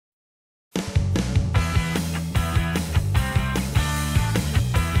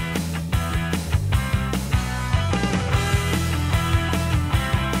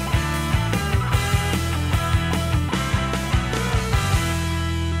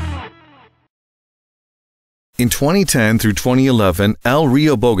In 2010 through 2011, El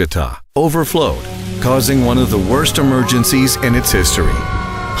Rio Bogotá overflowed, causing one of the worst emergencies in its history.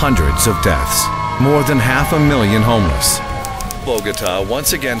 Hundreds of deaths, more than 500,000 homeless. Bogotá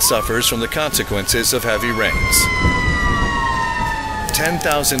once again suffers from the consequences of heavy rains.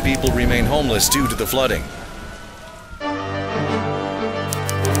 10,000 people remain homeless due to the flooding.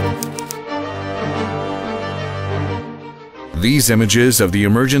 These images of the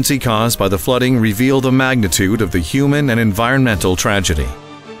emergency caused by the flooding reveal the magnitude of the human and environmental tragedy.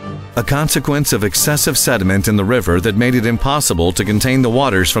 A consequence of excessive sediment in the river that made it impossible to contain the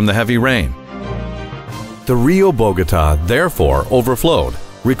waters from the heavy rain. The Rio Bogotá therefore overflowed,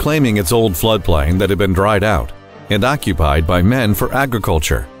 reclaiming its old floodplain that had been dried out and occupied by men for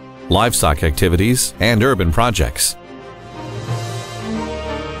agriculture, livestock activities, and urban projects.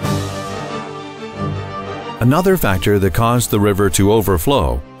 Another factor that caused the river to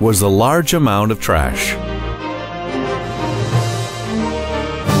overflow was the large amount of trash.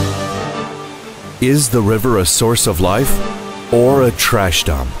 Is the river a source of life or a trash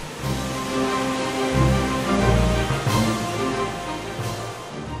dump?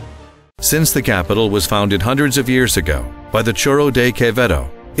 Since the capital was founded hundreds of years ago by the Chorro de Quevedo,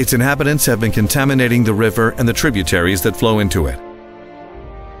 its inhabitants have been contaminating the river and the tributaries that flow into it.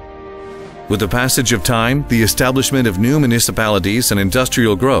 With the passage of time, the establishment of new municipalities and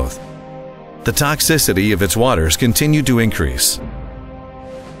industrial growth, the toxicity of its waters continued to increase.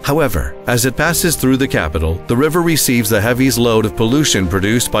 However, as it passes through the capital, the river receives the heaviest load of pollution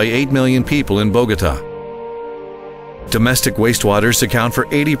produced by 8 million people in Bogotá. Domestic wastewaters account for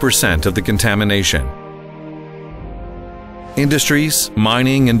 80% of the contamination. Industries,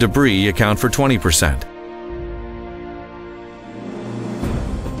 mining, and debris account for 20%.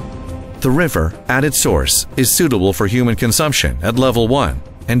 The river, at its source, is suitable for human consumption at level 1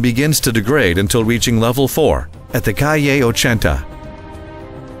 and begins to degrade until reaching level 4 at the Calle 80.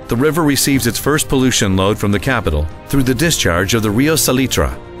 The river receives its first pollution load from the capital through the discharge of the Rio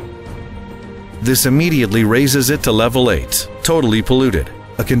Salitre. This immediately raises it to level 8, totally polluted,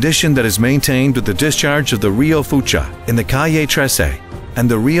 a condition that is maintained with the discharge of the Rio Fucha in the Calle 13 and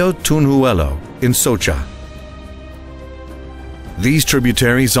the Rio Tunjuelo in Socha. These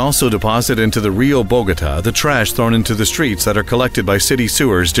tributaries also deposit into the Rio Bogotá the trash thrown into the streets that are collected by city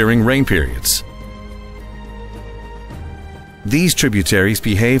sewers during rain periods. These tributaries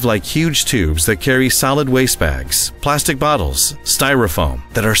behave like huge tubes that carry solid waste bags, plastic bottles, styrofoam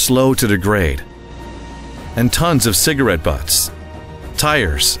that are slow to degrade, and tons of cigarette butts,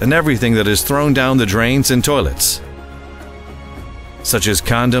 tires, and everything that is thrown down the drains and toilets, such as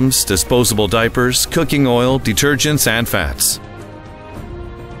condoms, disposable diapers, cooking oil, detergents, and fats.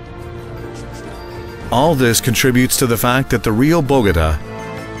 All this contributes to the fact that the Rio Bogotá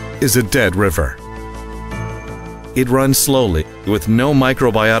is a dead river. It runs slowly, with no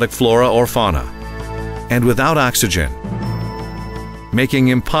microbiotic flora or fauna, and without oxygen, making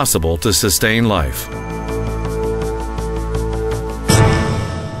it impossible to sustain life.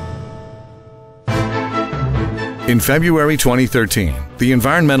 In February 2013, the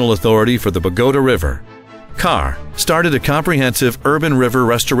Environmental Authority for the Bogotá River, CAR, started a comprehensive urban river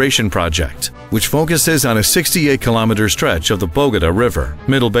restoration project, which focuses on a 68-kilometer stretch of the Bogotá River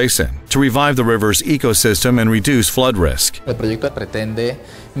Middle Basin to revive the river's ecosystem and reduce flood risk. El proyecto pretende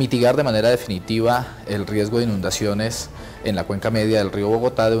mitigar de manera definitiva el riesgo de inundaciones en la cuenca media del río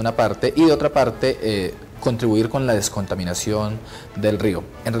Bogotá de una parte y de otra parte contribuir con la descontaminación del río.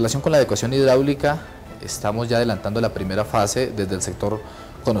 En relación con la adecuación hidráulica, estamos ya adelantando la primera fase desde el sector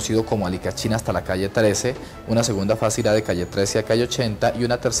conocido como Alicachín hasta la calle 13, una segunda fase irá de calle 13 a calle 80 y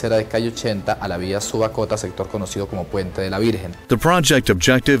una tercera de calle 80 a la vía Subacota, sector conocido como Puente de la Virgen. The project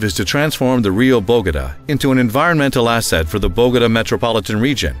objective is to transform the Rio Bogotá into an environmental asset for the Bogotá metropolitan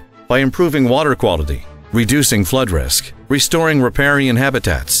region by improving water quality, reducing flood risk, restoring riparian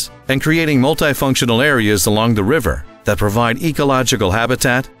habitats, and creating multifunctional areas along the river that provide ecological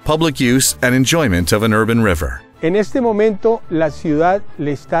habitat, public use, and enjoyment of an urban river. En este momento, la ciudad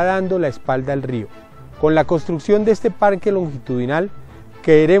le está dando la espalda al río. Con la construcción de este parque longitudinal,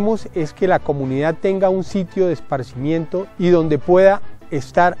 queremos es que la comunidad tenga un sitio de esparcimiento y donde pueda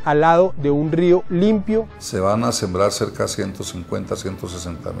estar al lado de un río limpio. Se van a sembrar cerca de 150,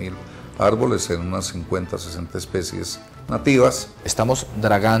 160 mil árboles en unas 50, 60 especies nativas. Estamos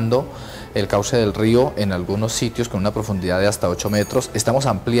dragando el cauce del río en algunos sitios con una profundidad de hasta 8 metros. Estamos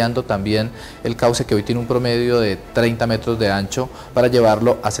ampliando también el cauce que hoy tiene un promedio de 30 metros de ancho para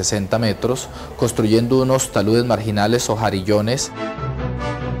llevarlo a 60 metros, construyendo unos taludes marginales o jarillones.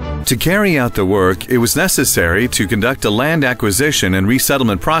 To carry out the work, it was necessary to conduct a land acquisition and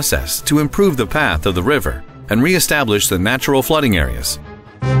resettlement process to improve the path of the river and re-establish the natural flooding areas.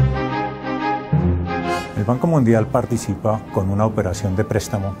 El Banco Mundial participa con una operación de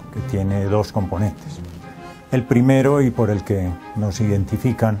préstamo que tiene dos componentes. El primero, y por el que nos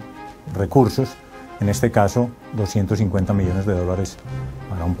identifican recursos, en este caso $250 millones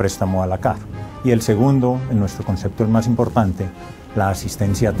para un préstamo a la CAF. Y el segundo, en nuestro concepto el más importante, la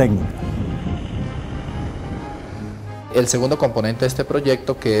asistencia técnica. El segundo componente de este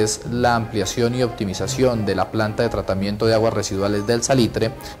proyecto, que es la ampliación y optimización de la planta de tratamiento de aguas residuales del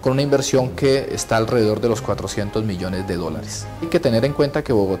salitre, con una inversión que está alrededor de los $400 millones. Hay que tener en cuenta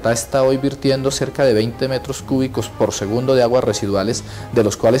que Bogotá está hoy virtiendo cerca de 20 metros cúbicos por segundo de aguas residuales, de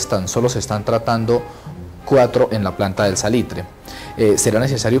los cuales tan solo se están tratando 4 en la planta del salitre. Será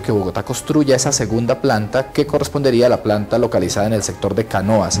necesario que Bogotá construya esa segunda planta, que correspondería a la planta localizada en el sector de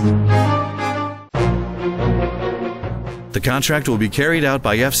Canoas. The contract will be carried out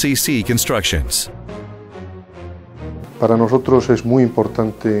by FCC Constructions. Para nosotros es muy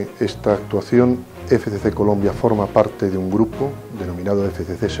importante esta actuación. FCC Colombia forma parte de un grupo denominado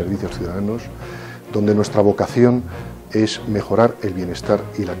FCC Servicios Ciudadanos, donde nuestra vocación es mejorar el bienestar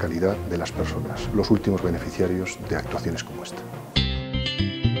y la calidad de las personas, los últimos beneficiarios de actuaciones como esta.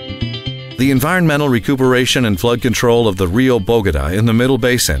 The environmental recuperation and flood control of the River Bogotá in the Middle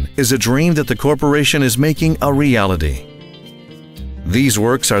Basin is a dream that the corporation is making a reality. These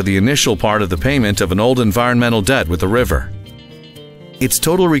works are the initial part of the payment of an old environmental debt with the river. Its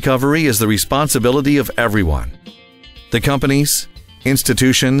total recovery is the responsibility of everyone: the companies,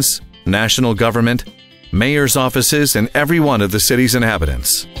 institutions, national government, mayor's offices, and every one of the city's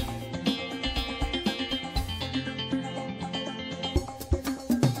inhabitants.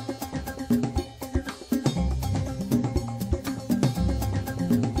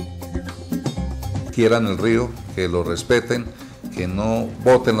 Quieran el río, que lo respeten, que no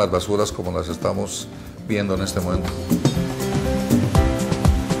boten las basuras como las estamos viendo en este momento.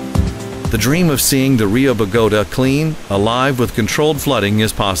 The dream of seeing the River Bogotá clean, alive with controlled flooding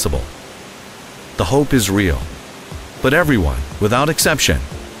is possible. The hope is real, but everyone, without exception,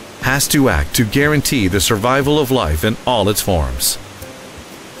 has to act to guarantee the survival of life in all its forms.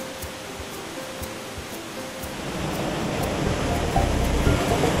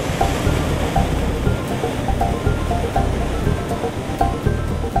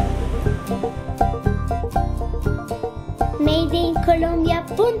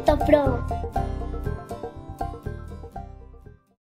 madeincolombia.pro